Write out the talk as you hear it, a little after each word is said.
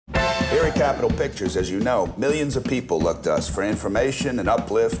Here at Capitol Pictures, as you know, millions of people look to us for information and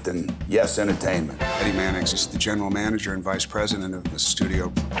uplift and, yes, entertainment. Eddie Mannix is the general manager and vice president of the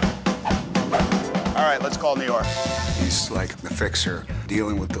studio. All right, let's call New York. He's like the fixer,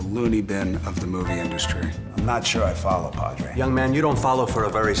 dealing with the loony bin of the movie industry. I'm not sure I follow, Padre. Young man, you don't follow for a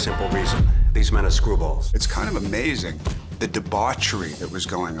very simple reason. These men are screwballs. It's kind of amazing, the debauchery that was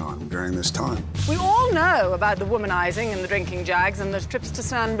going on during this time. We all know about the womanizing and the drinking jags and the trips to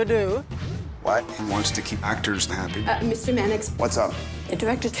San Badoo. What? He wants to keep actors happy. Mr. Mannix. What's up? The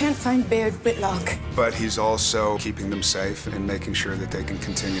director can't find Baird Whitlock. But he's also keeping them safe and making sure that they can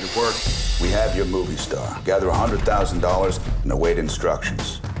continue to work. We have your movie star. Gather $100,000 and await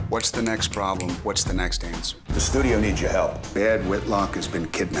instructions. What's the next problem? What's the next answer? The studio needs your help. Baird Whitlock has been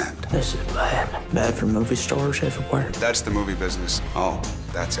kidnapped. This is bad. Bad for movie stars everywhere. That's the movie business. Oh,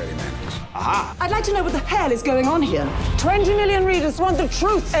 that's Eddie Mannix. Aha! I'd like to know what the hell is going on here. 20 million readers want the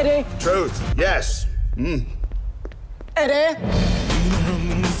truth, Eddie. Truth, yes. Eddie?